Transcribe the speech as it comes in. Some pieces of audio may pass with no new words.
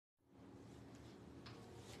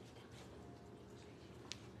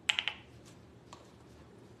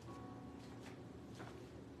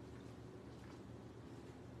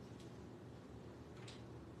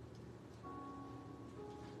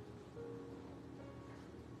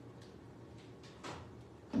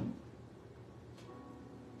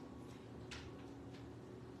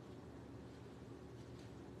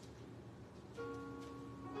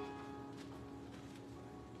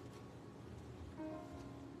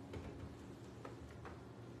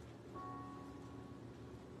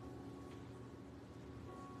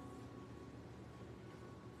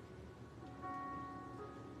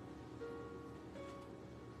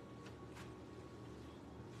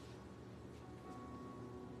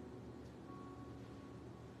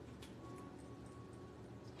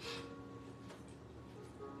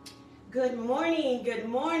Good morning, good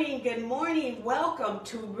morning, good morning. Welcome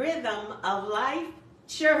to Rhythm of Life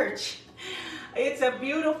Church. It's a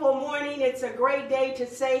beautiful morning. It's a great day to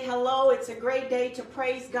say hello. It's a great day to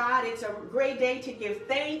praise God. It's a great day to give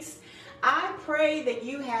thanks. I pray that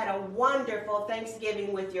you had a wonderful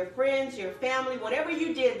Thanksgiving with your friends, your family, whatever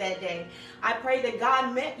you did that day. I pray that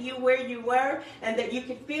God met you where you were and that you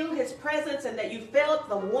could feel His presence and that you felt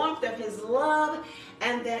the warmth of His love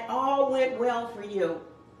and that all went well for you.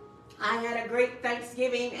 I had a great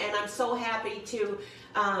Thanksgiving, and I'm so happy to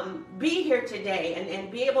be here today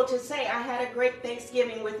and be able to say I had a great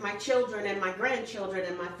Thanksgiving with my children and my grandchildren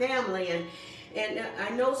and my family. And I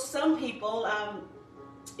know some people,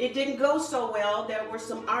 it didn't go so well. There were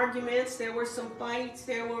some arguments, there were some fights,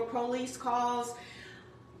 there were police calls.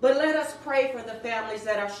 But let us pray for the families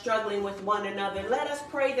that are struggling with one another. Let us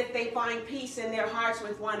pray that they find peace in their hearts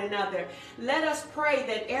with one another. Let us pray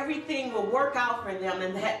that everything will work out for them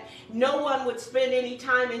and that no one would spend any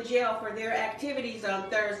time in jail for their activities on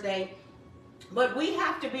Thursday. But we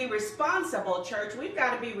have to be responsible, church. We've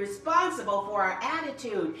got to be responsible for our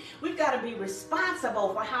attitude. We've got to be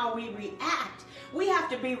responsible for how we react. We have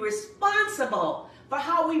to be responsible for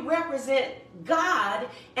how we represent God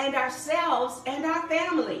and ourselves and our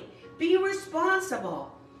family. Be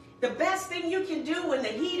responsible. The best thing you can do when the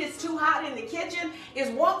heat is too hot in the kitchen is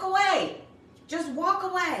walk away. Just walk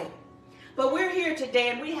away. But we're here today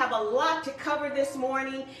and we have a lot to cover this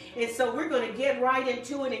morning, and so we're going to get right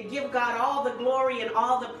into it and give God all the glory and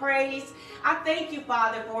all the praise. I thank you,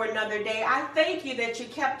 Father, for another day. I thank you that you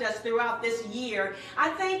kept us throughout this year.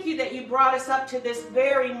 I thank you that you brought us up to this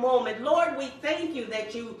very moment. Lord, we thank you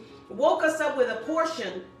that you woke us up with a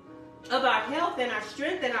portion of our health and our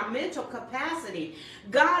strength and our mental capacity.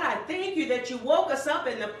 God, I thank you that you woke us up,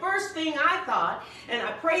 and the first thing I thought, and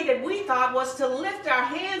I pray that we thought, was to lift our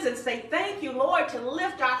hands and say thank you, Lord, to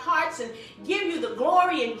lift our hearts and give you the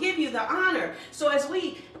glory and give you the honor. So as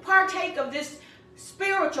we partake of this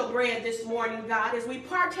spiritual bread this morning, God, as we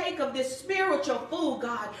partake of this spiritual food,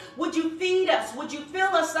 God, would you feed us? Would you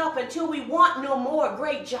fill us up until we want no more,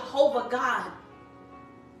 great Jehovah God?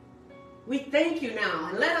 We thank you now,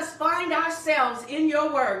 and let us find ourselves in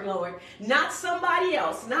your word, Lord. Not somebody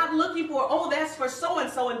else, not looking for, oh, that's for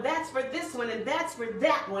so-and-so, and that's for this one, and that's for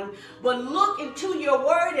that one. But look into your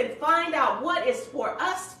word and find out what is for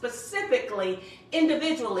us specifically,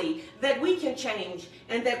 individually, that we can change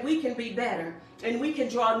and that we can be better. And we can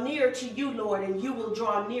draw near to you, Lord, and you will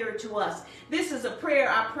draw near to us. This is a prayer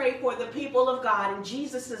I pray for the people of God. In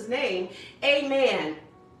Jesus' name, amen.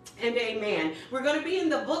 And amen. We're going to be in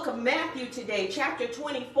the book of Matthew today, chapter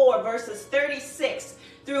 24, verses 36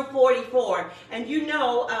 through 44. And you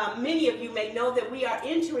know, many of you may know that we are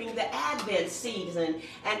entering the Advent season.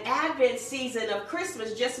 And Advent season of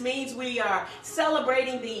Christmas just means we are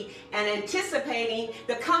celebrating and anticipating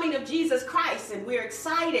the coming of Jesus Christ. And we're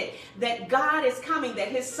excited that God is coming, that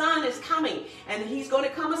his son is coming, and he's going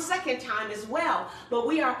to come a second time as well. But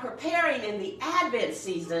we are preparing in the Advent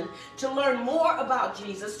season to learn more about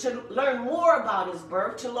Jesus, to learn more about his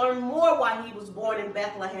birth, to learn more why he was born in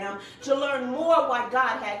Bethlehem, to learn more why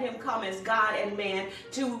God had him come as God and man,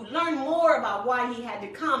 to learn more about why he had to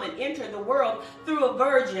come and enter the world through a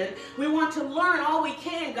virgin. We want to learn all we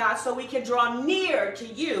can, God, so we can draw near to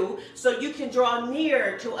you, so you can draw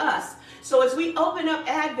near to us. So as we open up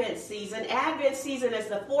Advent season is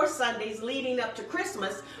the 4 Sundays leading up to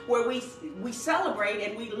Christmas, where we celebrate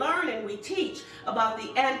and we learn and we teach about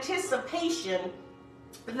the anticipation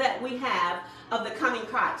that we have of the coming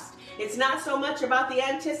Christ. It's not so much about the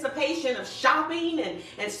anticipation of shopping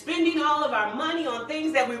and spending all of our money on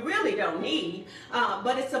things that we really don't need,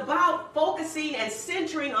 but it's about focusing and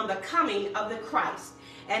centering on the coming of the Christ.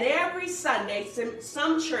 And every Sunday,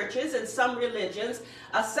 some churches and some religions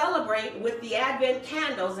celebrate with the Advent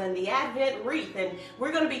candles and the Advent wreath. And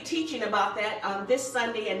we're going to be teaching about that on this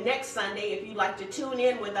Sunday and next Sunday. If you'd like to tune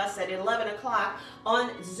in with us at 11 o'clock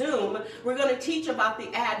on Zoom, we're going to teach about the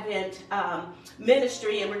Advent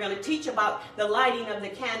ministry, and we're going to teach about the lighting of the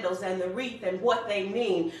candles and the wreath and what they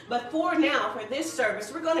mean. But for now, for this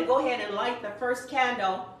service, we're going to go ahead and light the first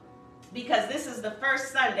candle, because this is the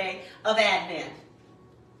first Sunday of Advent.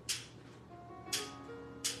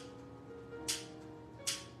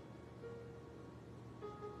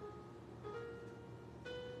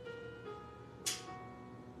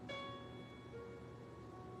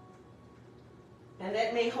 And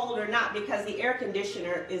that may hold or not because the air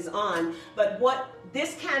conditioner is on. But what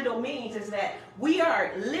this candle means is that we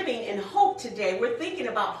are living in hope today. We're thinking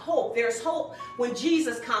about hope. There's hope when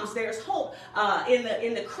Jesus comes. There's hope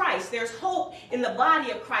in the Christ. There's hope in the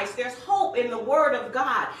body of Christ. There's hope in the Word of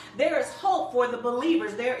God. There is hope for the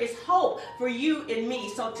believers. There is hope for you and me.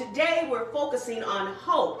 So today we're focusing on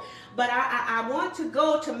hope. But I want to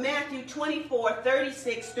go to Matthew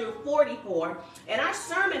 24:36 through 44. And our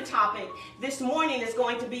sermon topic this morning is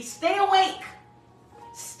going to be stay awake.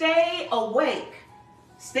 Stay awake.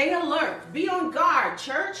 Stay alert. Be on guard,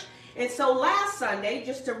 church. And so last Sunday,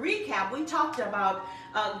 just to recap, we talked about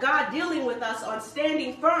God dealing with us on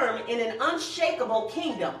standing firm in an unshakable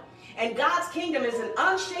kingdom. And God's kingdom is an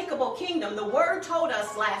unshakable kingdom. The word told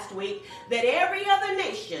us last week that every other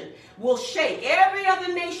nation will shake. Every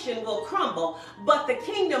other nation will crumble. But the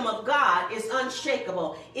kingdom of God is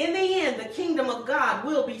unshakable. In the end, the kingdom of God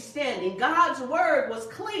will be standing. God's word was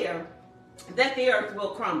clear that the earth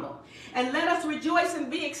will crumble. And let us rejoice and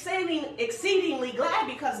be exceedingly glad,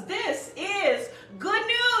 because this is good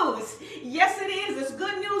news. Yes, it is. It's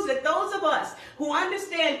good news that those of us who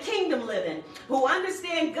understand kingdom living, who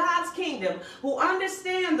understand God's kingdom, who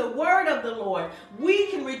understand the word of the Lord, we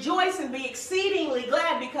can rejoice and be exceedingly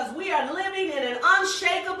glad because we are living in an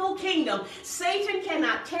unshakable kingdom. Satan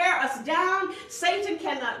cannot tear us down. Satan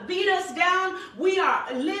cannot beat us down. We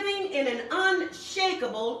are living in an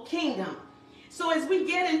unshakable kingdom. So as we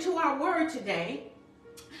get into our word today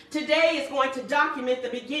is going to document the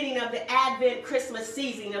beginning of the Advent Christmas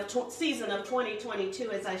season of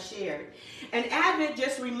 2022, as I shared. And Advent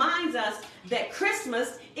just reminds us that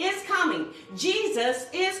Christmas is coming. Jesus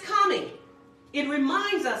is coming. It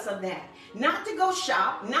reminds us of that. Not to go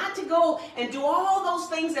shop, not to go and do all those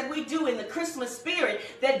things that we do in the Christmas spirit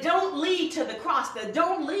that don't lead to the cross, that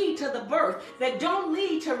don't lead to the birth, that don't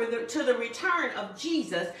lead to the return of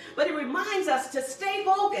Jesus. But it reminds us to stay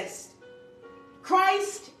focused.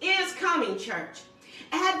 Christ is coming, church.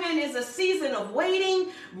 Advent is a season of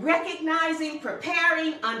waiting, recognizing,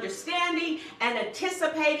 preparing, understanding, and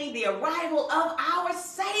anticipating the arrival of our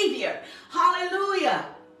Savior. Hallelujah.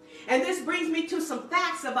 And this brings me to some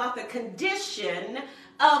facts about the condition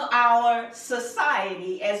of our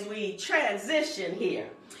society as we transition here.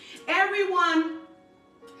 Everyone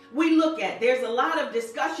we look at, there's a lot of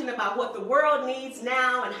discussion about what the world needs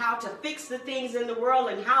now and how to fix the things in the world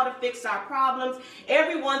and how to fix our problems.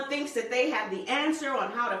 Everyone thinks that they have the answer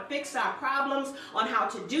on how to fix our problems, on how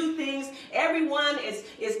to do things. Everyone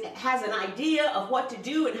has an idea of what to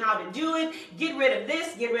do and how to do it. Get rid of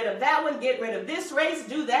this, get rid of that one, get rid of this race,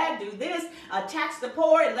 do that, do this, tax the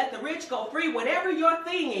poor and let the rich go free. Whatever your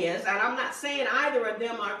thing is, and I'm not saying either of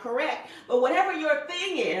them are correct, but whatever your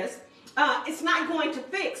thing is, it's not going to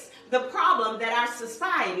fix the problem that our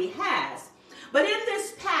society has. But in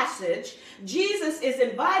this passage, Jesus is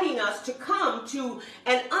inviting us to come to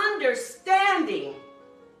an understanding.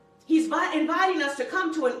 He's inviting us to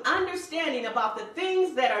come to an understanding about the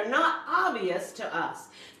things that are not obvious to us,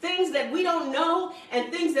 things that we don't know,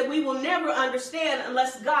 and things that we will never understand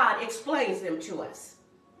unless God explains them to us.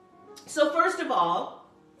 So first of all,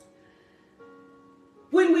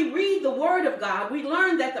 when we read the Word of God, we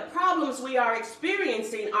learn that the problems we are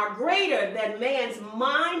experiencing are greater than man's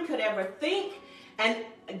mind could ever think and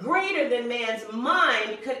greater than man's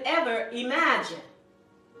mind could ever imagine.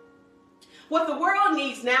 What the world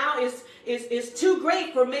needs now is too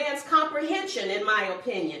great for man's comprehension, in my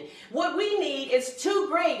opinion. What we need is too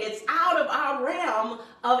great. It's out of our realm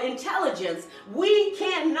of intelligence. We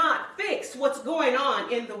cannot fix what's going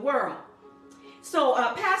on in the world. So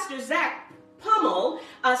Pastor Zach Pummel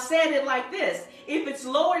said it like this: if it's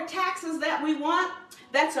lower taxes that we want,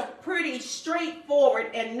 that's a pretty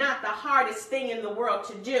straightforward and not the hardest thing in the world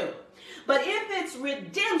to do. But if it's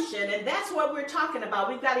redemption, and that's what we're talking about,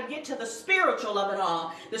 we've got to get to the spiritual of it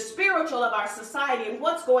all, the spiritual of our society and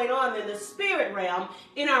what's going on in the spirit realm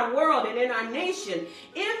in our world and in our nation.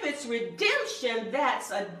 If it's redemption,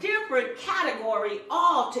 that's a different category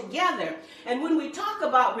altogether. And when we talk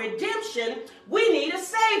about redemption, we need a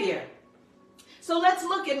Savior. So let's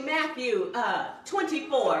look at Matthew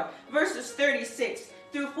 24, verses 36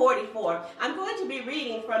 through 44. I'm going to be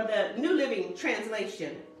reading from the New Living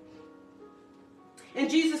Translation. And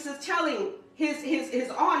Jesus is telling his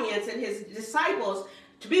audience and his disciples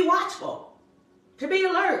to be watchful, to be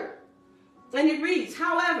alert. And it reads,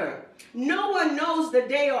 however, no one knows the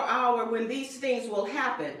day or hour when these things will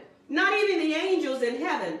happen, not even the angels in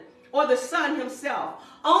heaven or the Son himself.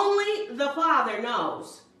 Only the Father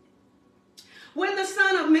knows. When the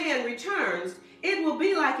Son of Man returns, it will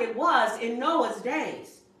be like it was in Noah's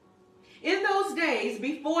days. In those days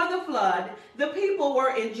before the flood, the people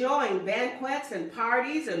were enjoying banquets and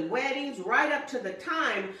parties and weddings right up to the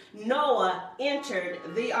time Noah entered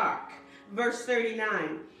the ark. Verse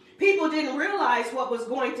 39. People didn't realize what was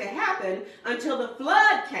going to happen until the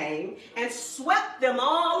flood came and swept them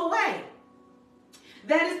all away.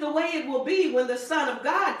 That is the way it will be when the Son of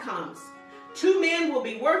God comes. Two men will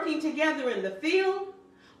be working together in the field.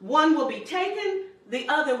 One will be taken, the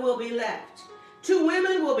other will be left. Two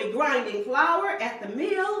women will be grinding flour at the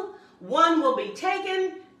mill. One will be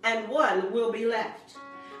taken and one will be left.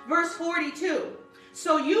 Verse 42.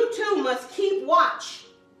 So you too must keep watch.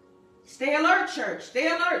 Stay alert, church. Stay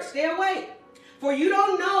alert. Stay awake. For you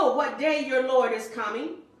don't know what day your Lord is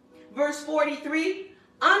coming. Verse 43.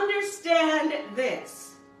 Understand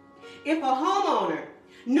this. If a homeowner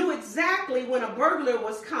knew exactly when a burglar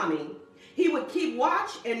was coming, he would keep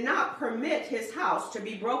watch and not permit his house to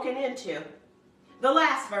be broken into. The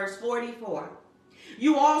last verse, 44.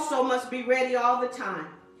 You also must be ready all the time,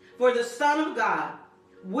 for the Son of God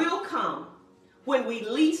will come when we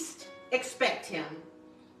least expect him.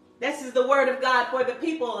 This is the word of God for the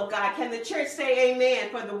people of God. Can the church say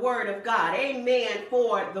amen for the word of God? Amen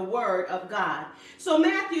for the word of God. So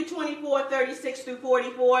Matthew 24, 36 through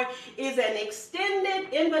 44 is an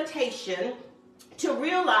extended invitation to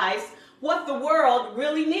realize what the world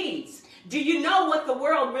really needs. Do you know what the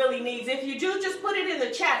world really needs? If you do, just put it in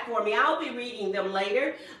the chat for me. I'll be reading them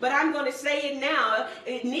later, but I'm going to say it now.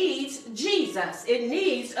 It needs Jesus. It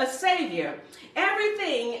needs a Savior.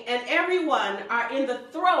 Everything and everyone are in the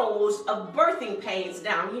throes of birthing pains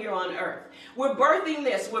down here on earth. We're birthing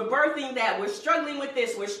this. We're birthing that. We're struggling with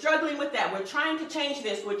this. We're struggling with that. We're trying to change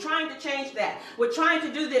this. We're trying to change that. We're trying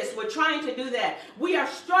to do this. We're trying to do that. We are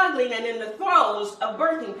struggling and in the throes of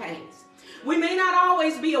birthing pains. We may not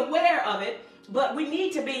always be aware of it, but we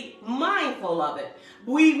need to be mindful of it.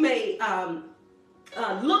 We may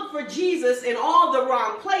look for Jesus in all the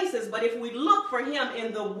wrong places, but if we look for him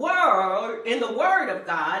in the Word of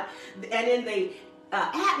God, and in the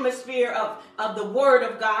atmosphere of the Word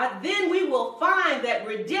of God, then we will find that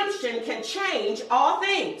redemption can change all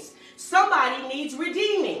things. Somebody needs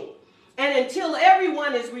redeeming. And until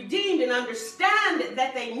everyone is redeemed and understand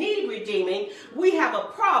that they need redeeming, we have a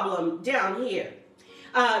problem down here.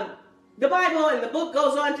 The Bible and the book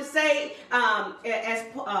goes on to say, as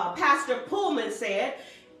Pastor Pullman said,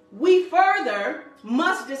 we further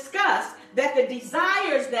must discuss that the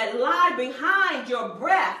desires that lie behind your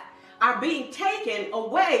breath are being taken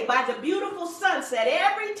away by the beautiful sunset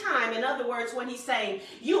every time. In other words, when he's saying,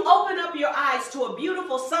 you open up your eyes to a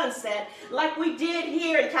beautiful sunset like we did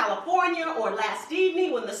here in California or last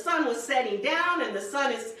evening when the sun was setting down and the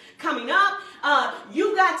sun is coming up,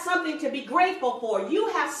 you got something to be grateful for. You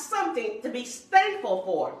have something to be thankful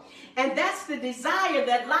for. And that's the desire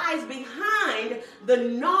that lies behind the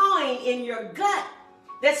gnawing in your gut.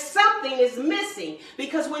 That something is missing,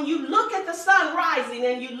 because when you look at the sun rising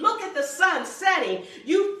and you look at the sun setting,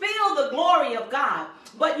 you feel the glory of God,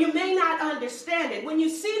 but you may not understand it. When you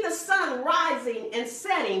see the sun rising and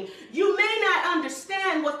setting, you may not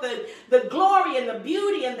understand what the glory and the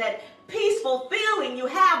beauty and that peaceful feeling you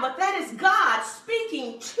have, but that is God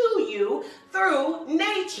speaking to you through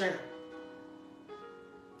nature.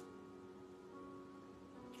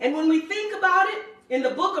 And when we think about it, in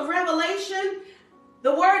the book of Revelation,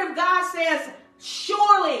 the Word of God says,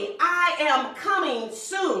 surely I am coming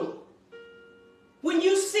soon. When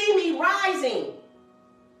you see me rising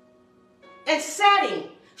and setting,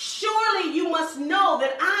 surely you must know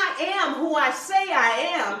that I am who I say I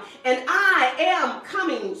am, and I am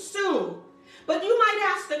coming soon. But you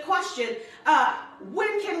might ask the question,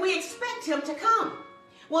 when can we expect him to come?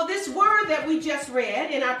 Well, this word that we just read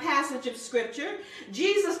in our passage of Scripture,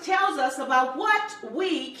 Jesus tells us about what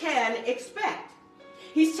we can expect.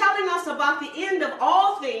 He's telling us about the end of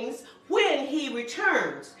all things when he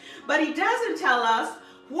returns. But he doesn't tell us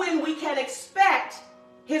when we can expect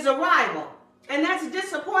his arrival. And that's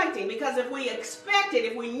disappointing, because if we expected,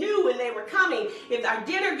 if we knew when they were coming, if our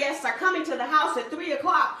dinner guests are coming to the house at 3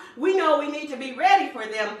 o'clock, we know we need to be ready for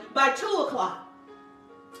them by 2 o'clock.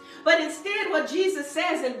 But instead, what Jesus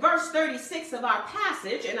says in verse 36 of our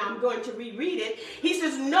passage, and I'm going to reread it, he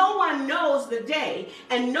says, no one knows the day,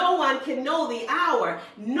 and no one can know the hour,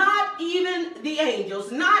 not even the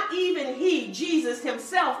angels, not even he, Jesus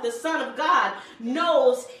himself, the Son of God,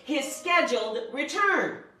 knows his scheduled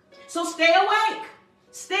return. So stay awake.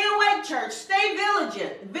 Stay awake, church. Stay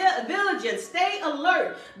vigilant. Stay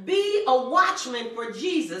alert. Be a watchman for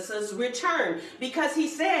Jesus' return, because he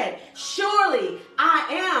said, surely I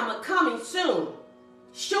am coming soon.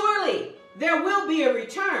 Surely there will be a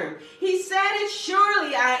return. He said it,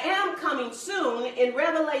 surely I am coming soon in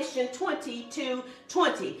Revelation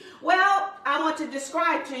 22:20. Well, I want to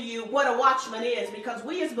describe to you what a watchman is, because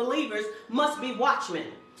we as believers must be watchmen.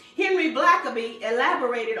 Henry Blackaby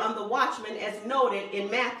elaborated on the watchman as noted in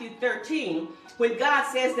Matthew 13, when God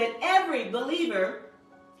says that every believer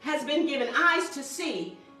has been given eyes to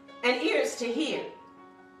see and ears to hear.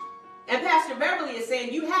 And Pastor Beverly is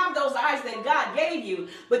saying you have those eyes that God gave you,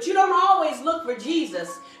 but you don't always look for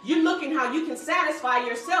Jesus. You're looking how you can satisfy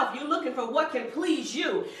yourself. You're looking for what can please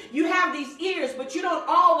you. You have these ears, but you don't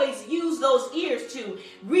always use those ears to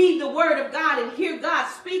read the word of God and hear God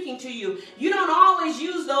speaking to you. You don't always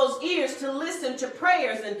use those ears to listen to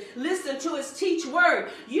prayers and listen to his teach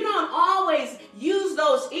word. You don't always use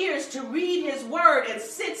those ears to read his word and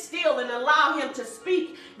sit still and allow him to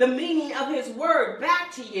speak the meaning of his word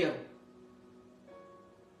back to you.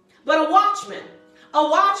 But a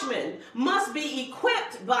watchman must be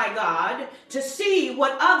equipped by God to see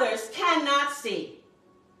what others cannot see.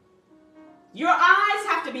 Your eyes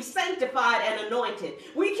have to be sanctified and anointed.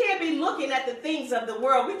 We can't be looking at the things of the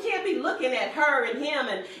world. We can't be looking at her and him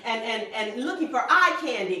and looking for eye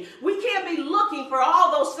candy. We can't be looking for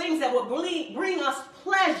all those things that will bring us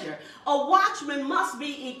pleasure. A watchman must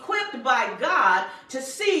be equipped by God to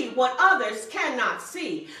see what others cannot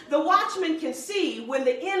see. The watchman can see when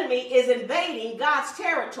the enemy is invading God's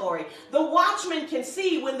territory. The watchman can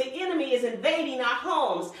see when the enemy is invading our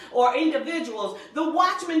homes or individuals. The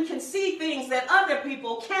watchman can see things that other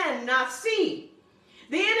people cannot see.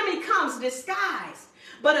 The enemy comes disguised,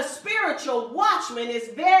 but a spiritual watchman is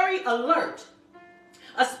very alert.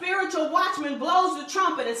 A spiritual watchman blows the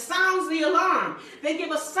trumpet and sounds the alarm. They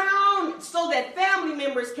give a sound so that family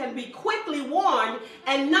members can be quickly warned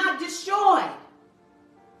and not destroyed.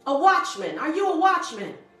 A watchman. Are you a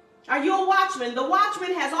watchman? Are you a watchman? The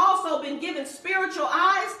watchman has also been given spiritual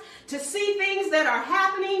eyes to see things that are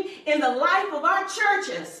happening in the life of our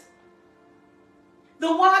churches.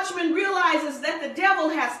 The watchman realizes that the devil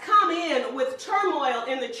has come in with turmoil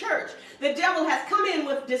in the church. The devil has come in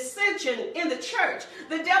with dissension in the church.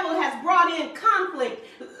 The devil has brought in conflict,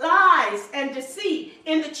 lies, and deceit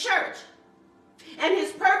in the church. And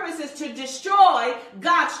his purpose is to destroy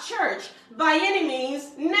God's church by any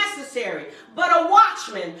means necessary. But a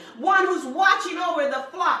watchman, one who's watching over the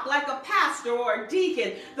flock like a pastor or a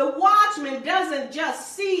deacon, the watchman doesn't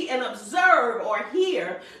just see and observe or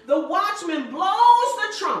hear. The watchman blows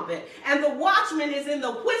the trumpet, and the watchman is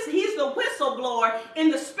he's the whistleblower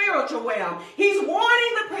in the spiritual realm. He's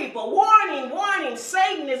warning the people, warning,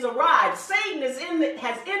 Satan is arrived. Satan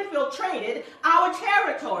has infiltrated our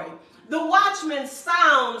territory. The watchman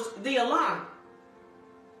sounds the alarm.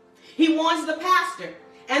 He warns the pastor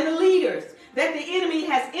and the leaders that the enemy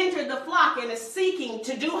has entered the flock and is seeking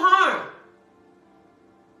to do harm.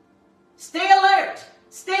 Stay alert.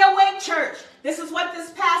 Stay awake, church. This is what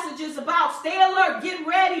this passage is about. Stay alert. Get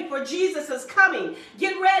ready for Jesus' coming.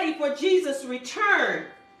 Get ready for Jesus' return.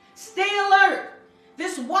 Stay alert.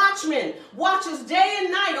 This watchman watches day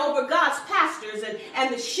and night over God's pastors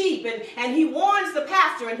and the sheep, and he warns the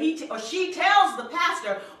pastor, and he or she tells the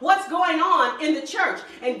pastor what's going on in the church.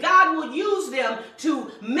 And God will use them to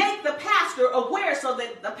make the pastor aware so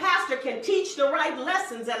that the pastor can teach the right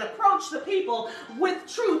lessons and approach the people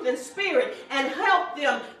with truth and spirit and help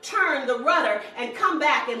them turn the rudder and come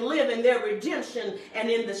back and live in their redemption and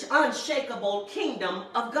in the unshakable kingdom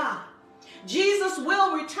of God. Jesus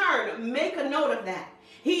will return. Make a note of that.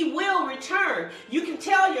 He will return. You can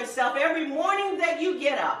tell yourself every morning that you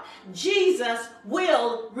get up, Jesus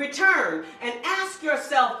will return. And ask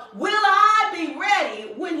yourself, will I be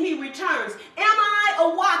ready when he returns? Am I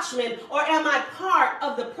a watchman, or am I part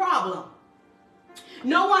of the problem?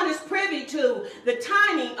 No one is privy to the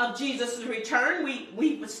timing of Jesus' return.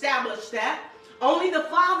 We've established that. Only the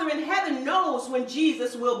Father in heaven knows when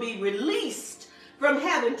Jesus will be released from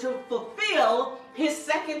heaven to fulfill his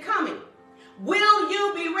second coming. Will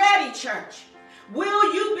you be ready, church?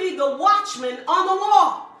 Will you be the watchman on the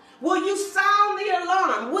wall? Will you sound the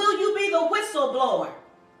alarm? Will you be the whistleblower?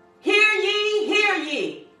 Hear ye, hear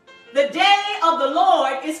ye. The day of the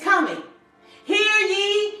Lord is coming. Hear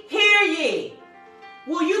ye, hear ye.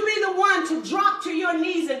 Will you be the one to drop to your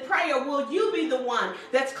knees in prayer? Will you be the one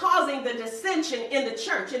that's causing the dissension in the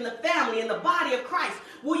church, in the family, in the body of Christ?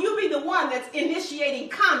 Will you be the one that's initiating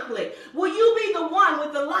conflict? Will you be the one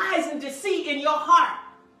with the lies and deceit in your heart?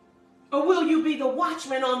 Or will you be the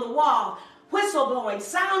watchman on the wall, whistleblowing,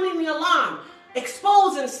 sounding the alarm,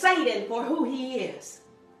 exposing Satan for who he is?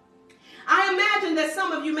 I imagine that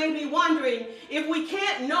some of you may be wondering, if we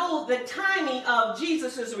can't know the timing of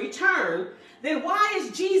Jesus' return, then why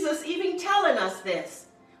is Jesus even telling us this?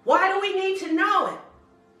 Why do we need to know it?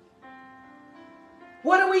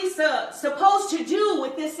 What are we supposed to do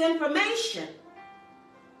with this information?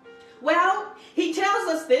 Well, he tells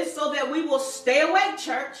us this so that we will stay awake,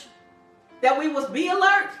 church, that we will be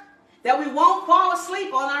alert, that we won't fall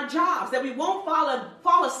asleep on our jobs, that we won't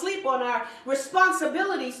fall asleep on our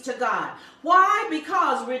responsibilities to God. Why?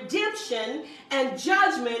 Because redemption and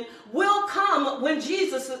judgment will come when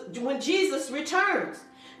Jesus returns.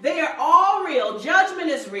 They are all real. Judgment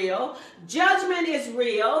is real. Judgment is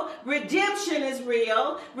real. Redemption is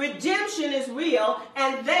real. Redemption is real.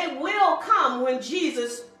 And they will come when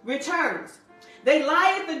Jesus returns. They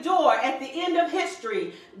lie at the door at the end of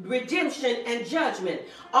history, redemption and judgment.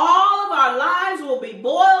 All of our lives will be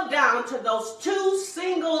boiled down to those two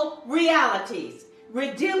single realities,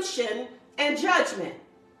 redemption and judgment.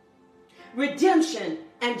 Redemption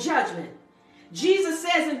and judgment. Jesus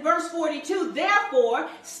says in verse 42, therefore,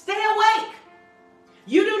 stay awake.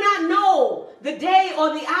 You do not know the day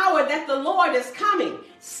or the hour that the Lord is coming.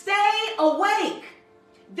 Stay awake.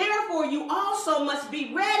 Therefore, you also must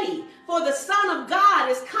be ready, for the Son of God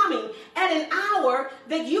is coming at an hour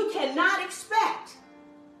that you cannot expect.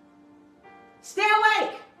 Stay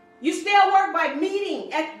awake. You stay awake by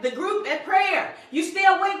meeting at the group at prayer. You stay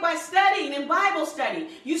awake by studying in Bible study.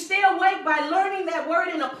 You stay awake by learning that word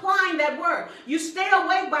and applying that word. You stay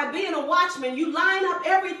awake by being a watchman. You line up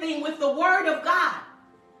everything with the word of God.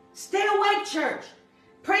 Stay awake, church.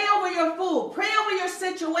 Pray over your food. Pray over your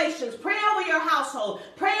situations. Pray over your household.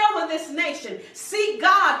 Pray over this nation. Seek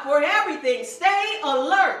God for everything. Stay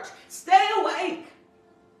alert. Stay awake.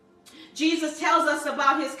 Jesus tells us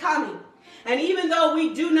about his coming. And even though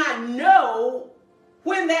we do not know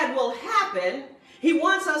when that will happen, he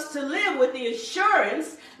wants us to live with the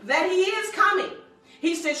assurance that he is coming.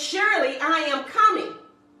 He says, surely I am coming.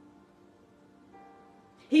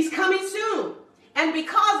 He's coming soon. And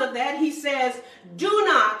because of that, he says, do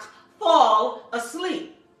not fall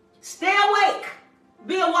asleep. Stay awake.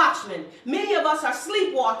 Be a watchman. Many of us are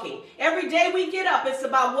sleepwalking. Every day we get up, it's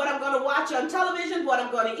about what I'm going to watch on television, what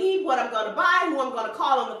I'm going to eat, what I'm going to buy, who I'm going to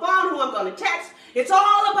call on the phone, who I'm going to text. It's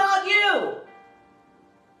all about you.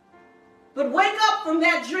 But wake up from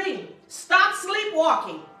that dream. Stop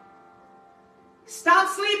sleepwalking. Stop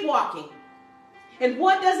sleepwalking. And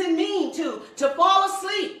what does it mean to fall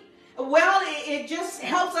asleep? Well, it just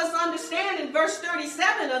helps us understand in verse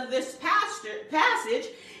 37 of this passage,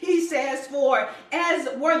 he says, for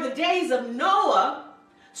as were the days of Noah,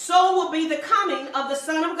 so will be the coming of the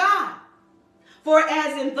Son of God. For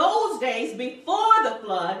as in those days before the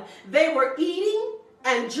flood, they were eating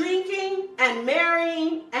and drinking and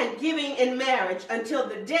marrying and giving in marriage until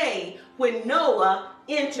the day when Noah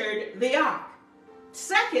entered the ark.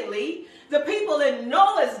 Secondly, the people in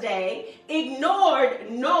Noah's day ignored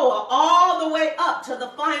Noah all the way up to the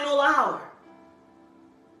final hour.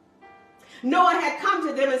 Noah had come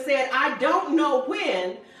to them and said, I don't know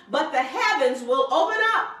when, but the heavens will open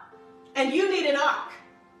up and you need an ark.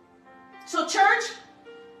 So church,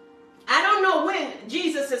 I don't know when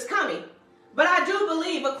Jesus is coming, but I do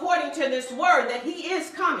believe according to this word that he is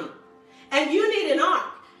coming. And you need an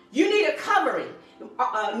ark. You need a covering.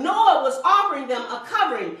 Noah was offering them a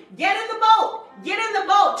covering. Get in the boat. Get in the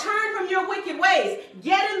boat. Turn from your wicked ways.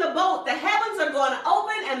 Get in the boat. The heavens are going to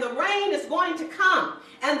open and the rain is going to come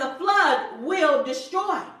and the flood will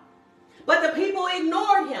destroy. But the people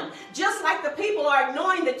ignored him, just like the people are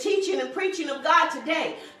ignoring the teaching and preaching of God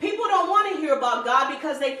today. People don't want to hear about God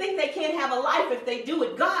because they think they can't have a life if they do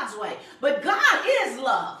it God's way. But God is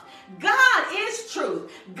love. God is truth.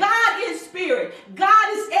 God is spirit.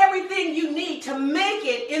 God is everything you need to make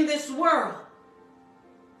it in this world.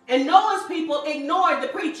 And Noah's people ignored the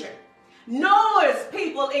preacher. Noah's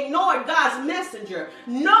people ignored God's messenger.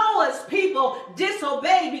 Noah's people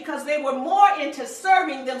disobeyed because they were more into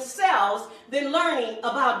serving themselves than learning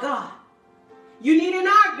about God. You need an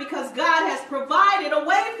ark because God has provided a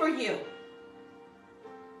way for you.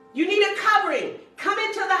 You need a covering. Come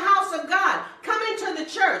into the house of God. Come into the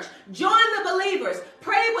church. Join the believers.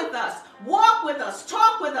 Pray with us. Walk with us.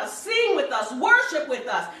 Talk with us. Sing with us. Worship with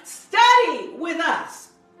us. Study with us.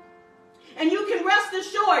 And you can rest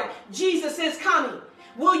assured Jesus is coming.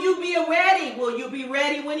 Will you be ready? Will you be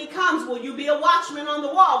ready when he comes? Will you be a watchman on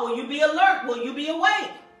the wall? Will you be alert? Will you be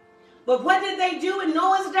awake? But what did they do in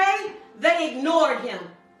Noah's day? They ignored him.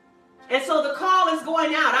 And so the call is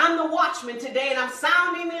going out. I'm the watchman today and I'm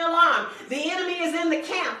sounding the alarm. The enemy is in the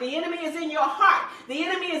camp. The enemy is in your heart. The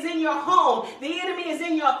enemy is in your home. The enemy is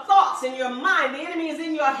in your thoughts and your mind. The enemy is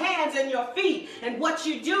in your hands and your feet and what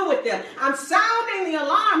you do with them. I'm sounding the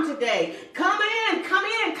alarm today. Come in, come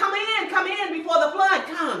in, come in, come in before the flood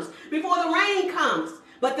comes, before the rain comes.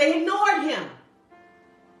 But they ignored him.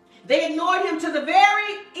 They ignored him to the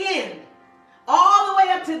very end, all the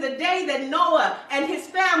way up to the day that Noah and his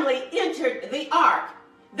family entered the ark.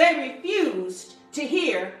 They refused to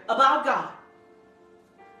hear about God.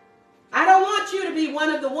 I don't want you to be one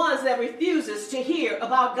of the ones that refuses to hear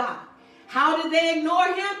about God. How did they ignore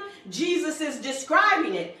him? Jesus is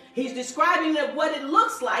describing it. He's describing what it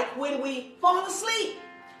looks like when we fall asleep.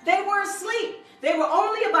 They were asleep. They were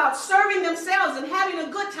only about serving themselves and having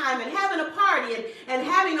a good time and having a party and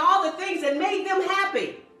having all the things that made them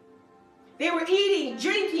happy. They were eating,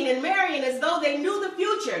 drinking, and marrying as though they knew the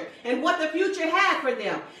future and what the future had for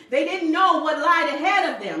them. They didn't know what lied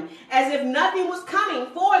ahead of them, as if nothing was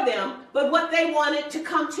coming for them but what they wanted to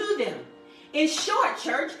come to them. In short,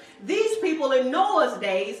 church, these people in Noah's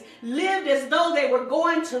days lived as though they were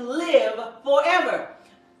going to live forever.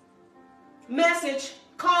 Message,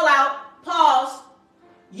 call out, pause.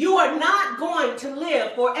 You are not going to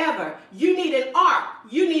live forever. You need an ark.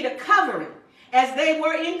 You need a covering. As they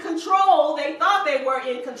were in control, they thought they were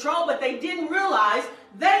in control, but they didn't realize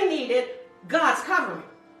they needed God's covering.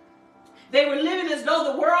 They were living as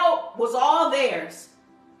though the world was all theirs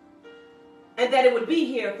and that it would be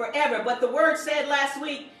here forever. But the word said last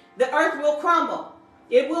week, the earth will crumble.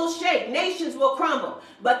 It will shake. Nations will crumble.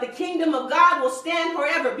 But the kingdom of God will stand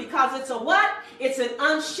forever because it's a what? It's an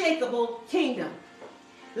unshakable kingdom.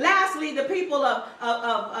 Lastly, the people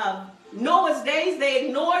of Noah's days, they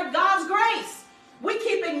ignored God's grace. We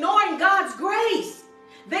keep ignoring God's grace.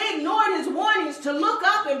 They ignored his warnings to look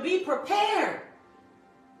up and be prepared.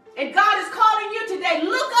 And God is calling you today,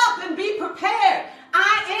 look up and be prepared.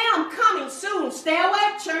 I am coming soon. Stay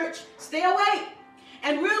awake, church. Stay awake.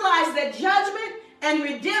 And realize that judgment and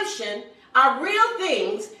redemption are real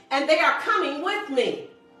things, and they are coming with me.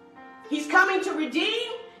 He's coming to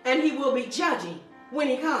redeem, and he will be judging when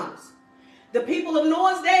he comes. The people of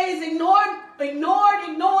Noah's days ignored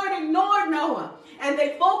Noah. And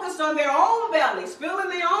they focused on their own bellies, filling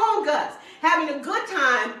their own guts, having a good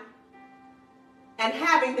time, and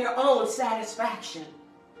having their own satisfaction.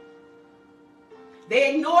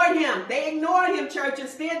 They ignored him. They ignored him, church.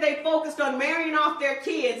 Instead, they focused on marrying off their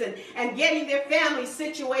kids and getting their families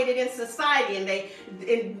situated in society. And they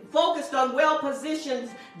focused on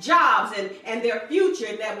well-positioned jobs and their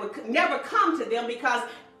future that would never come to them because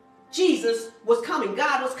Jesus was coming.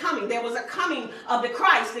 God was coming. There was a coming of the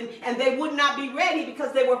Christ, and they would not be ready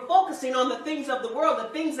because they were focusing on the things of the world, the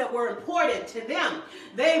things that were important to them.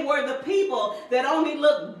 They were the people that only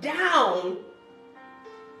looked down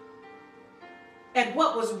at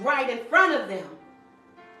what was right in front of them.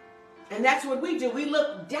 And that's what we do. We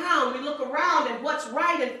look down. We look around at what's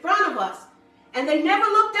right in front of us. And they never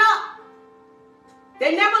looked up.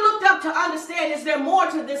 They never looked up to understand, is there more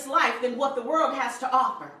to this life than what the world has to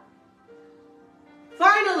offer?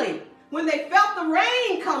 Finally, when they felt the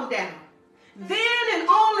rain come down, then and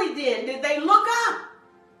only then did they look up.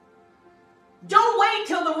 Don't wait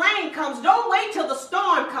till the rain comes. Don't wait till the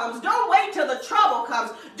storm comes. Don't wait till the trouble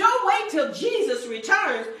comes. Don't wait till Jesus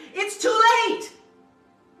returns. It's too late.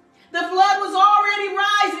 The flood was already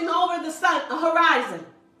rising over the horizon.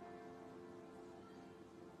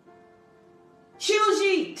 Choose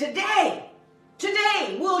ye today.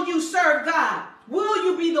 Today will you serve God. Will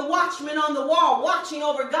you be the watchman on the wall, watching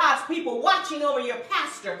over God's people, watching over your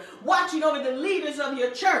pastor, watching over the leaders of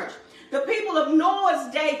your church? The people of Noah's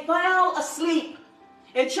day fell asleep.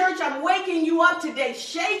 And church, I'm waking you up today,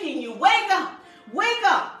 shaking you. Wake up. Wake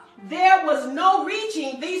up. There was no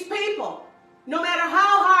reaching these people. No matter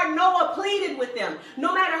how hard Noah pleaded with them,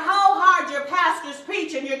 no matter how hard your pastors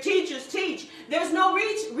preach and your teachers teach, there's no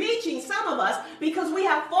reaching some of us because we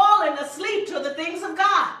have fallen asleep to the things of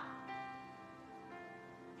God.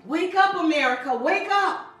 Wake up, America. Wake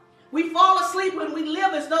up. We fall asleep when we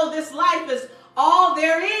live as though this life is all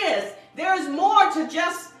there is. There is more to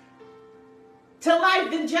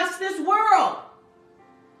life than just this world.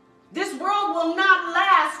 This world will not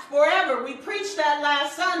last forever. We preached that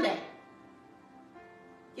last Sunday.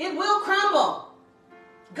 It will crumble.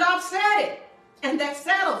 God said it, and that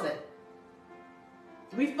settles it.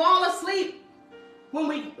 We fall asleep when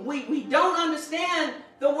we don't understand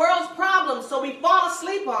the world's problems, so we fall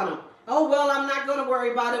asleep on them. Oh, well, I'm not going to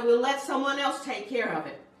worry about it. We'll let someone else take care of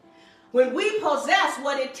it. When we possess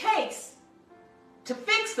what it takes to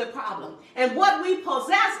fix the problem, and what we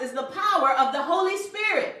possess is the power of the Holy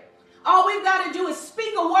Spirit. All we've got to do is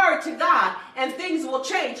speak a word to God, and things will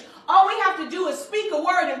change. All we have to do is speak a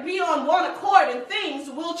word and be on one accord, and things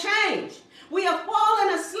will change. We have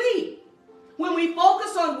fallen asleep. When we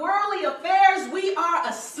focus on worldly affairs, we are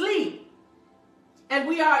asleep. And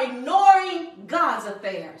we are ignoring God's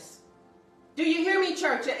affairs. Do you hear me,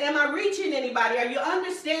 church? Am I reaching anybody? Are you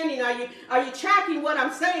understanding? Are you tracking what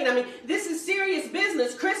I'm saying? I mean, this is serious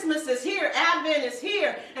business. Christmas is here. Advent is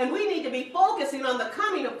here. And we need to be focusing on the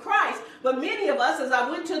coming of Christ. But many of us, as I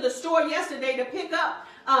went to the store yesterday to pick up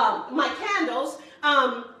my candles,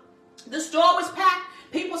 the store was packed.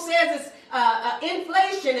 People says it's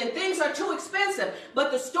inflation and things are too expensive.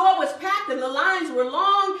 But the store was packed and the lines were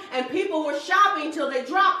long and people were shopping till they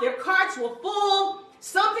dropped. Their carts were full.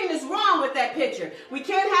 Something is wrong with that picture. We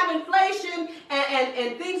can't have inflation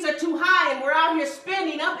and things are too high and we're out here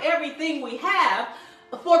spending up everything we have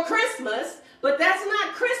for Christmas. But that's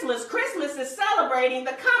not Christmas. Christmas is celebrating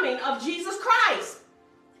the coming of Jesus Christ.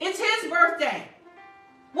 It's his birthday.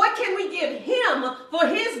 What can we give him for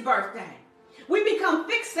his birthday? We become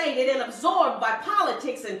fixated and absorbed by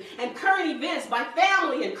politics and current events, by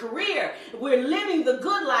family and career. We're living the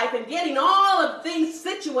good life and getting all of things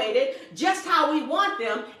situated just how we want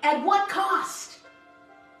them. At what cost?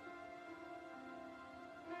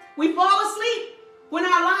 We fall asleep when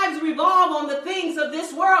our lives revolve on the things of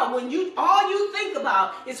this world. When all you think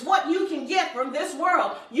about is what you can get from this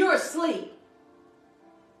world, you're asleep.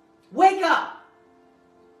 Wake up.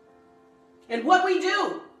 And what we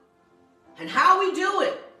do and how we do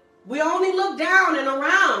it, we only look down and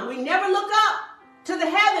around. We never look up to the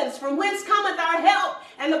heavens from whence cometh our help.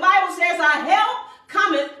 And the Bible says our help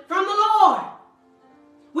cometh from the Lord.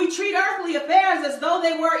 We treat earthly affairs as though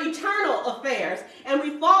they were eternal affairs, and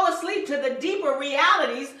we fall asleep to the deeper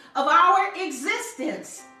realities of our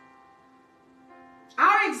existence.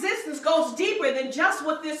 Our existence goes deeper than just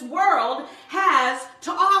what this world has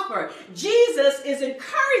to offer. Jesus is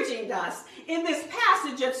encouraging us in this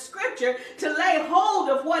passage of Scripture to lay hold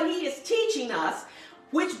of what he is teaching us,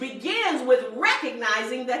 which begins with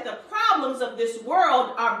recognizing that the problems of this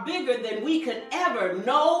world are bigger than we could ever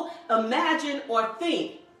know, imagine, or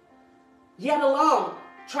think, yet alone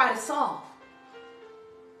try to solve.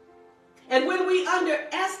 And when we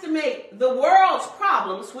underestimate the world's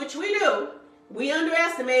problems, which we do, we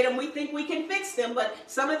underestimate them. We think we can fix them, but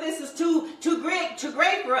some of this is too great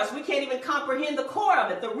for us. We can't even comprehend the core of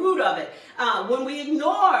it, the root of it. When we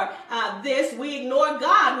ignore this, we ignore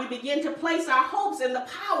God. We begin to place our hopes in the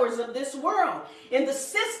powers of this world, in the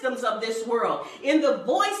systems of this world, in the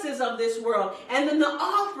voices of this world, and in the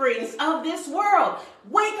offerings of this world.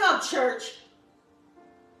 Wake up, church.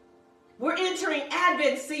 We're entering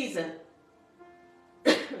Advent season.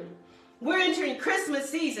 We're entering Christmas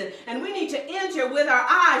season, and we need to enter with our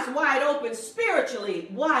eyes wide open, spiritually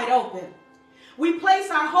wide open. We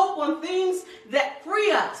place our hope on things that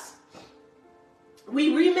free us.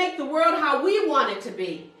 We remake the world how we want it to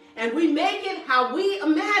be, and we make it how we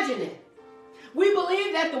imagine it. We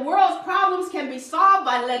believe that the world's problems can be solved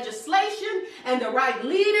by legislation and the right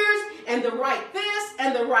leaders and the right this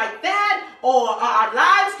and the right that, or our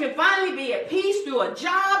lives can finally be at peace through a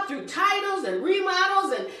job, through titles and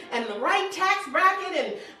remodels and the right tax bracket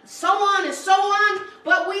and so on and so on.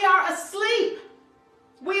 But we are asleep.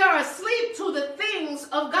 We are asleep to the things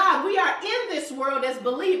of God. We are in this world as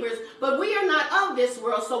believers, but we are not of this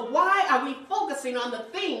world. So why are we focusing on the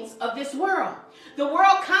things of this world? The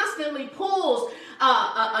world constantly pulls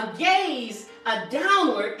a gaze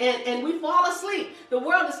downward, and we fall asleep. The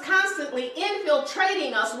world is constantly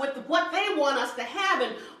infiltrating us with what they want us to have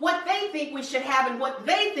and what they think we should have and what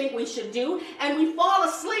they think we should do, and we fall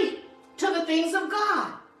asleep to the things of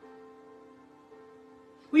God.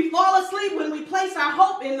 We fall asleep when we place our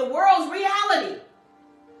hope in the world's reality.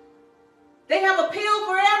 They have a pill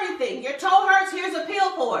for everything. Your toe hurts, here's a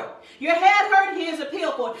pill for it. Your head hurts, here's a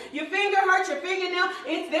pill for it. Your finger hurts, your fingernail,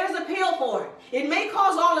 there's a pill for it. It may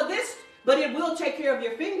cause all of this, but it will take care of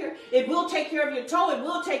your finger. It will take care of your toe. It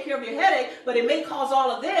will take care of your headache, but it may cause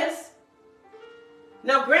all of this.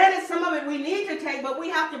 Now, granted, some of it we need to take, but we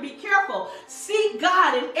have to be careful. Seek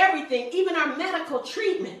God in everything, even our medical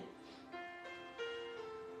treatment.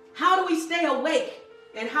 How do we stay awake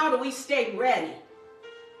and how do we stay ready?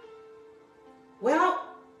 Well,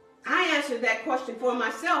 I answered that question for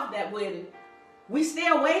myself, that when we stay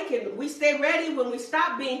awake and we stay ready, when we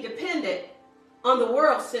stop being dependent on the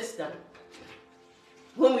world system,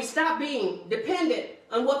 when we stop being dependent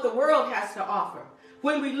on what the world has to offer,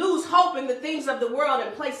 when we lose hope in the things of the world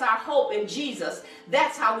and place our hope in Jesus,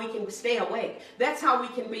 that's how we can stay awake. That's how we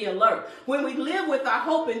can be alert. When we live with our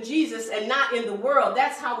hope in Jesus and not in the world,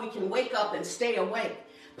 that's how we can wake up and stay awake.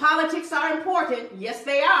 Politics are important. Yes,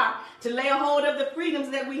 they are. To lay a hold of the freedoms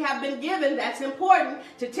that we have been given, that's important.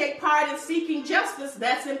 To take part in seeking justice,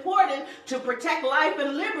 that's important. To protect life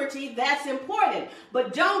and liberty, that's important.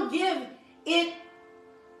 But don't give it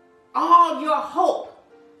all your hope.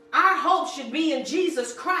 Our hope should be in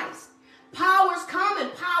Jesus Christ. Powers come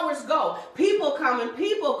and powers go. People come and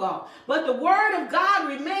people go. But the word of God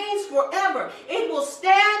remains forever. It will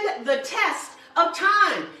stand the test of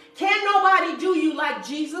time. Can't nobody do you like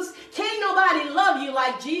Jesus. Can't nobody love you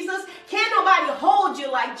like Jesus. Can't nobody hold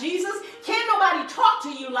you like Jesus. Can't nobody talk to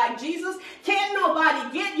you like Jesus. Can't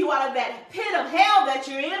nobody get you out of that pit of hell that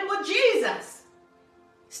you're in but Jesus.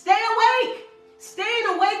 Stay awake. Staying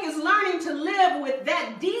awake is learning to live with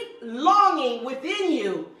that deep longing within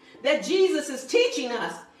you that Jesus is teaching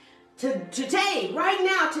us today, right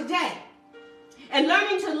now, today. And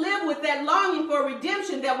learning to live with that longing for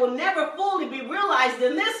redemption that will never fully be realized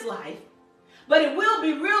in this life, but it will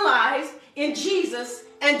be realized in Jesus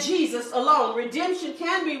and Jesus alone. Redemption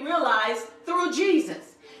can be realized through Jesus.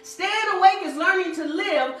 Staying awake is learning to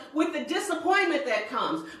live with the disappointment that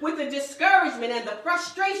comes, with the discouragement and the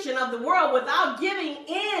frustration of the world without giving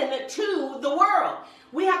in to the world.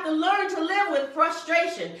 We have to learn to live with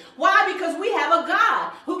frustration. Why? Because we have a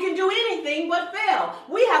God who can do anything but fail.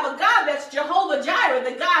 We have a God that's Jehovah Jireh,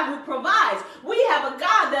 the God who provides. We have a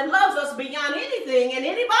God that loves us beyond anything and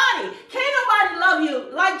anybody. Can't nobody love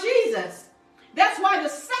you like Jesus. That's why the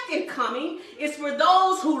second coming is for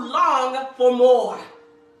those who long for more.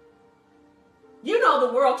 You know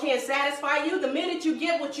the world can't satisfy you. The minute you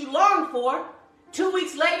get what you long for, 2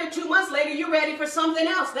 weeks later, 2 months later, you're ready for something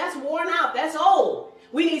else. That's worn out. That's old.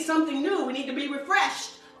 We need something new. We need to be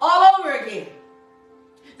refreshed all over again.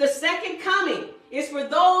 The second coming is for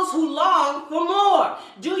those who long for more.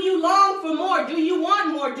 Do you long for more? Do you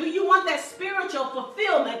want more? Do you want that spiritual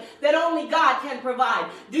fulfillment that only God can provide?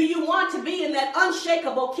 Do you want to be in that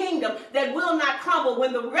unshakable kingdom that will not crumble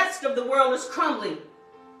when the rest of the world is crumbling?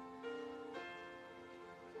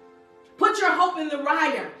 Put your hope in the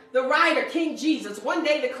rider, King Jesus. One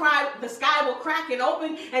day the sky will crack and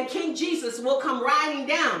open and King Jesus will come riding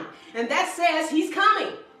down. And that says he's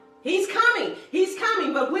coming. He's coming. He's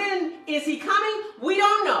coming. But when is he coming? We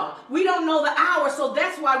don't know. We don't know the hour. So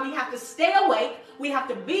that's why we have to stay awake. We have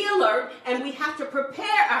to be alert and we have to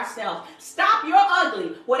prepare ourselves. Stop your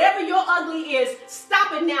ugly. Whatever your ugly is,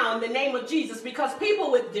 stop it now in the name of Jesus, because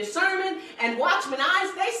people with discernment and watchman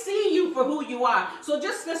eyes, they see you for who you are. So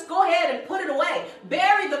let's go ahead and put it away.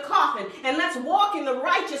 Bury the coffin and let's walk in the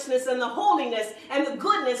righteousness and the holiness and the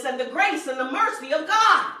goodness and the grace and the mercy of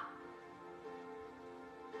God.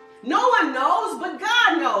 No one knows, but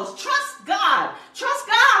God knows. Trust God. Trust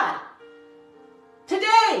God.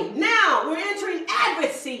 Today, now, we're entering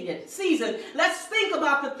Advent season. Let's think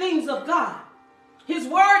about the things of God. His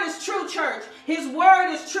word is true, church. His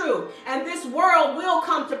word is true. And this world will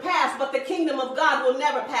come to pass, but the kingdom of God will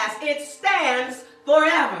never pass. It stands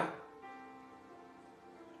forever.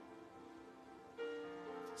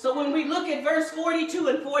 So when we look at verse 42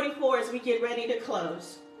 and 44 as we get ready to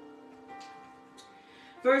close,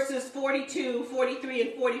 verses 42, 43,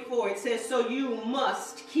 and 44, it says, so you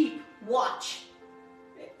must keep watch.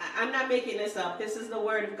 I'm not making this up. This is the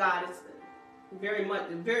word of God. It's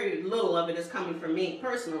very little of it is coming from me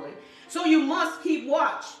personally. So you must keep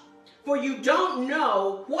watch, for you don't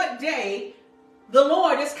know what day the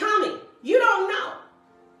Lord is coming. You don't know.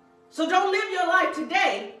 So don't live your life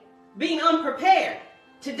today being unprepared.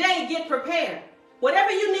 Today, get prepared.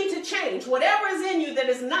 Whatever you need to change, whatever is in you that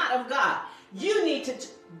is not of God, you need to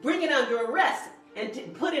bring it under arrest and to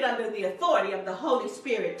put it under the authority of the Holy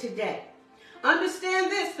Spirit today.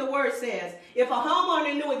 Understand this, the word says, if a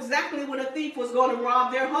homeowner knew exactly when a thief was going to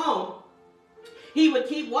rob their home, he would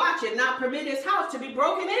keep watch and not permit his house to be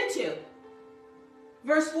broken into.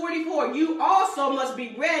 Verse 44, you also must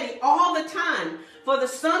be ready all the time, for the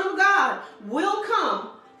Son of God will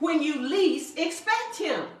come when you least expect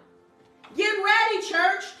him. Get ready,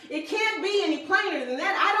 church. It can't be any plainer than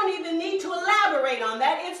that. I don't even need to elaborate on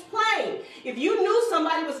that. It's plain. If you knew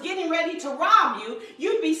somebody was getting ready to rob you,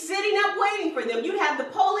 you'd be sitting up waiting for them. You'd have the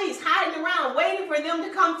police hiding around waiting for them to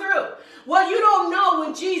come through. Well, you don't know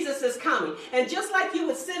when Jesus is coming. And just like you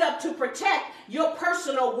would sit up to protect your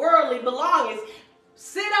personal worldly belongings,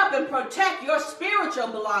 sit up and protect your spiritual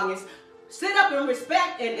belongings. Sit up and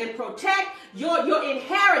respect and protect your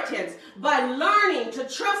inheritance by learning to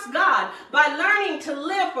trust God, by learning to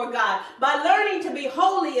live for God, by learning to be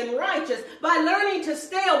holy and righteous, by learning to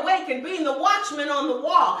stay awake and being the watchman on the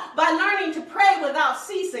wall, by learning to pray without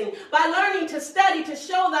ceasing, by learning to study to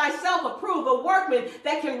show thyself approved, a workman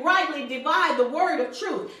that can rightly divide the word of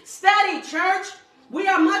truth. Study, church. We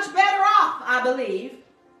are much better off, I believe,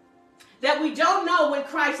 that we don't know when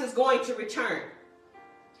Christ is going to return.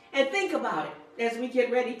 And think about it as we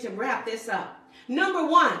get ready to wrap this up. Number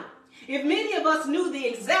one, if many of us knew the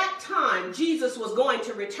exact time Jesus was going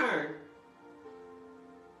to return,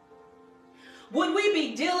 Would we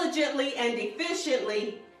be diligently and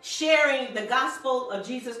efficiently sharing the gospel of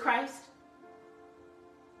Jesus Christ?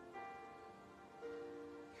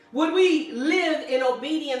 Would we live in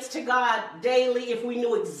obedience to God daily if we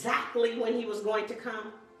knew exactly when he was going to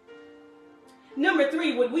come? Number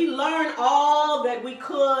 3, would we learn all that we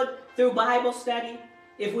could through Bible study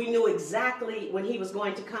if we knew exactly when he was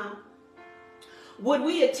going to come? Would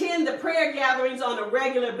we attend the prayer gatherings on a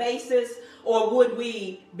regular basis, or would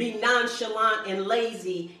we be nonchalant and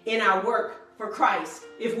lazy in our work for Christ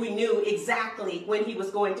if we knew exactly when he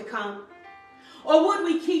was going to come? Or would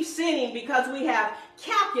we keep sinning because we have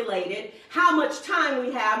calculated how much time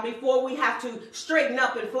we have before we have to straighten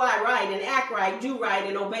up and fly right and act right, do right,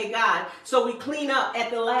 and obey God, so we clean up at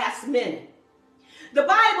the last minute? The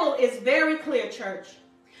Bible is very clear, church,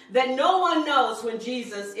 that no one knows when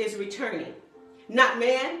Jesus is returning. Not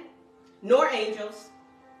man, nor angels,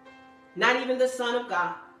 not even the Son of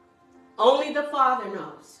God. Only the Father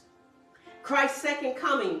knows. Christ's second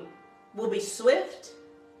coming will be swift.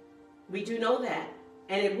 We do know that.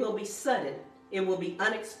 And it will be sudden. It will be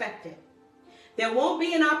unexpected. There won't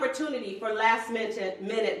be an opportunity for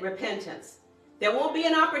last-minute repentance. There won't be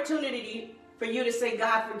an opportunity for you to say,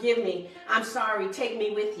 God, forgive me. I'm sorry. Take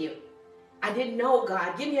me with you. I didn't know,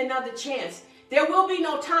 God. Give me another chance. There will be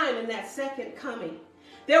no time in that second coming.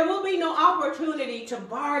 There will be no opportunity to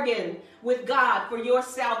bargain with God for your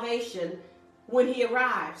salvation when he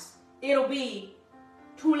arrives. It'll be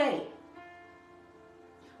too late.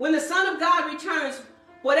 When the Son of God returns,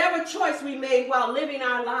 whatever choice we made while living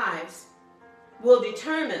our lives will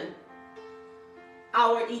determine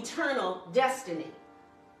our eternal destiny.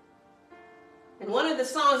 And one of the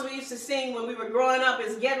songs we used to sing when we were growing up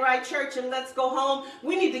is Get Right Church and Let's Go Home.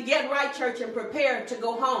 We need to get right, church, and prepare to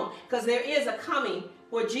go home, because there is a coming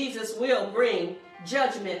where Jesus will bring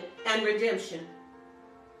judgment and redemption.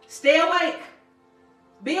 Stay awake.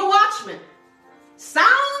 Be a watchman. Sound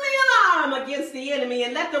the alarm against the enemy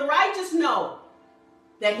and let the righteous know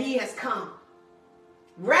that he has come.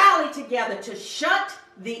 Rally together to shut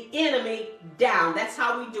the enemy down. That's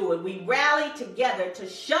how we do it. We rally together to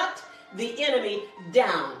shut the enemy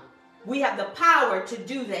down. We have the power to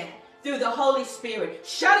do that through the Holy Spirit.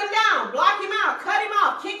 Shut him down, block him out, cut him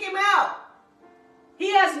off, kick him out.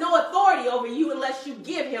 He has no authority over you unless you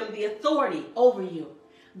give him the authority over you.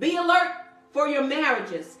 Be alert for your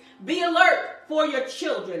marriages. Be alert for your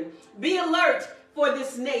children. Be alert for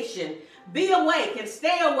this nation. Be awake and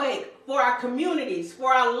stay awake for our communities,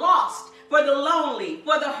 for our lost, for the lonely,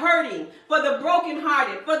 for the hurting, for the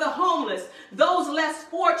brokenhearted, for the homeless, those less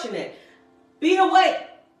fortunate. Be awake.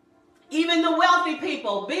 Even the wealthy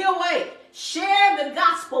people, be awake. Share the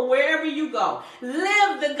gospel wherever you go.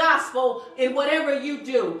 Live the gospel in whatever you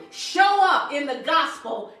do. Show up in the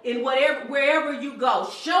gospel in wherever you go.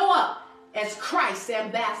 Show up as Christ's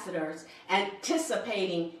ambassadors,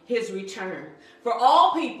 anticipating his return. For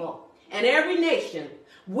all people and every nation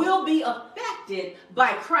will be affected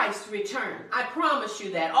by Christ's return. I promise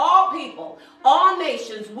you that. All people, all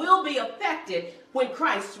nations will be affected when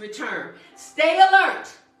Christ's return. Stay alert.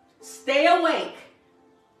 Stay awake.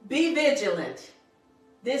 Be vigilant.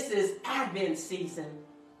 This is Advent season.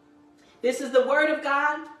 This is the word of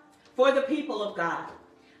God for the people of God.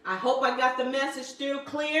 I hope I got the message through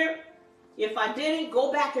clear. If I didn't,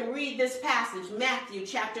 go back and read this passage, Matthew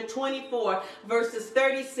chapter 24, verses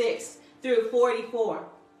 36 through 44.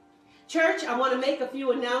 Church, I want to make a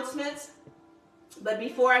few announcements, but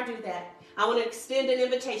before I do that, I want to extend an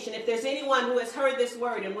invitation. If there's anyone who has heard this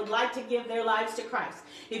word and would like to give their lives to Christ,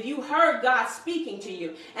 if you heard God speaking to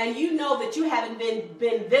you and you know that you haven't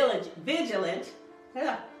been vigilant,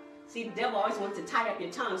 see, the devil always wants to tie up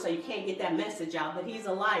your tongue so you can't get that message out, but he's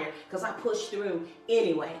a liar, because I push through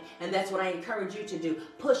anyway, and that's what I encourage you to do.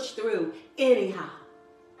 Push through anyhow.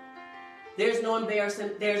 There's no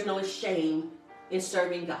embarrassment, there's no shame in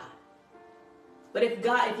serving God. But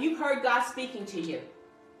if you've heard God speaking to you,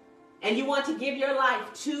 and you want to give your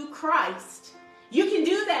life to Christ, you can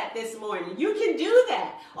do that this morning. You can do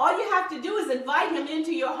that. All you have to do is invite him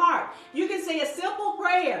into your heart. You can say a simple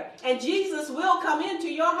prayer, and Jesus will come into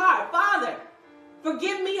your heart. Father,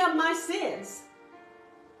 forgive me of my sins.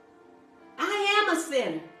 I am a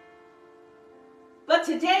sinner. But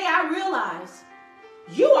today I realize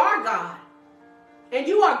you are God, and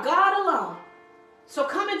you are God alone. So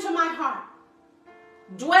come into my heart.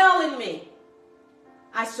 Dwell in me.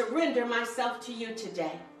 I surrender myself to you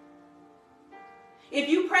today. If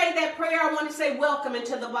you pray that prayer, I want to say welcome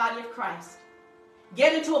into the body of Christ.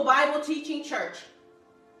 Get into a Bible teaching church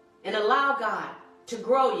and allow God to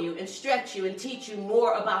grow you and stretch you and teach you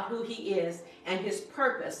more about who he is and his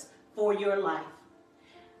purpose for your life.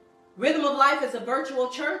 Rhythm of Life is a virtual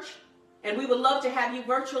church, and we would love to have you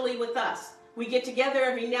virtually with us. We get together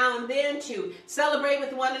every now and then to celebrate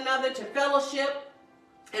with one another, to fellowship,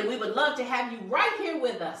 and we would love to have you right here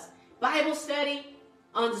with us. Bible study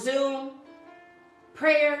on Zoom,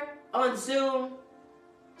 prayer on Zoom,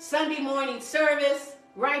 Sunday morning service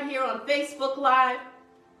right here on Facebook Live,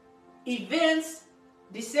 events.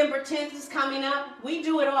 December 10th is coming up. We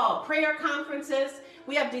do it all. Prayer conferences.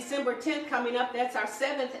 We have December 10th coming up. That's our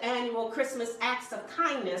 7th annual Christmas Acts of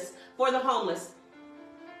Kindness for the Homeless.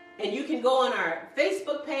 And you can go on our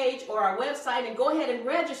Facebook page or our website and go ahead and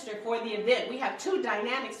register for the event. We have 2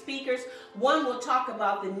 dynamic speakers. One will talk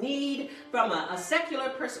about the need from a secular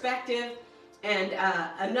perspective, and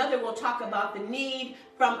another will talk about the need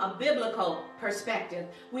from a biblical perspective.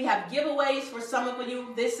 We have giveaways for some of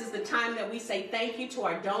you. This is the time that we say thank you to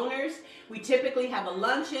our donors. We typically have a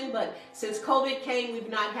luncheon, but since COVID came,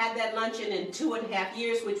 we've not had that luncheon in 2.5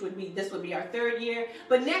 years, this would be our 3rd year.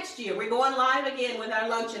 But next year, we're going live again with our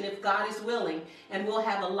luncheon if God is willing, and we'll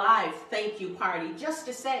have a live thank you party just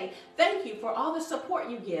to say thank you for all the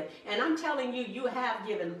support you give. And I'm telling you, you have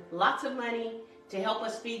given lots of money to help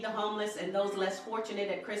us feed the homeless and those less fortunate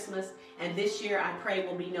at Christmas. And this year, I pray,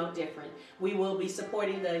 will be no different. We will be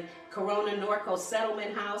supporting the Corona Norco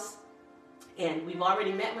Settlement House. And we've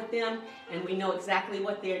already met with them, and we know exactly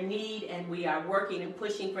what their need, and we are working and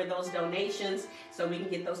pushing for those donations so we can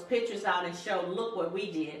get those pictures out and show, look what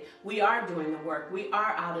we did. We are doing the work. We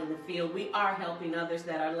are out in the field. We are helping others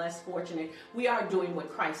that are less fortunate. We are doing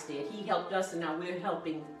what Christ did. He helped us, and now we're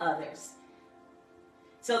helping others.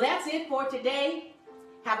 So that's it for today.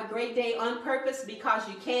 Have a great day on purpose because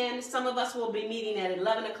you can. Some of us will be meeting at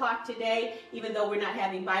 11 o'clock today, even though we're not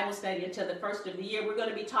having Bible study until the 1st of the year. We're going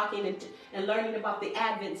to be talking and learning about the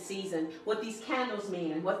Advent season, what these candles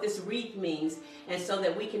mean and what this wreath means, and so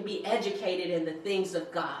that we can be educated in the things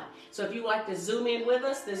of God. So if you'd like to Zoom in with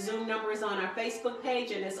us, the Zoom number is on our Facebook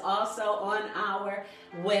page and it's also on our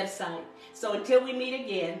website. So until we meet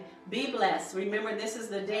again, be blessed. Remember, this is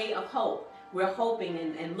the day of hope. We're hoping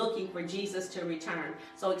and looking for Jesus to return.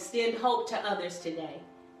 So extend hope to others today.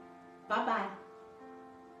 Bye-bye.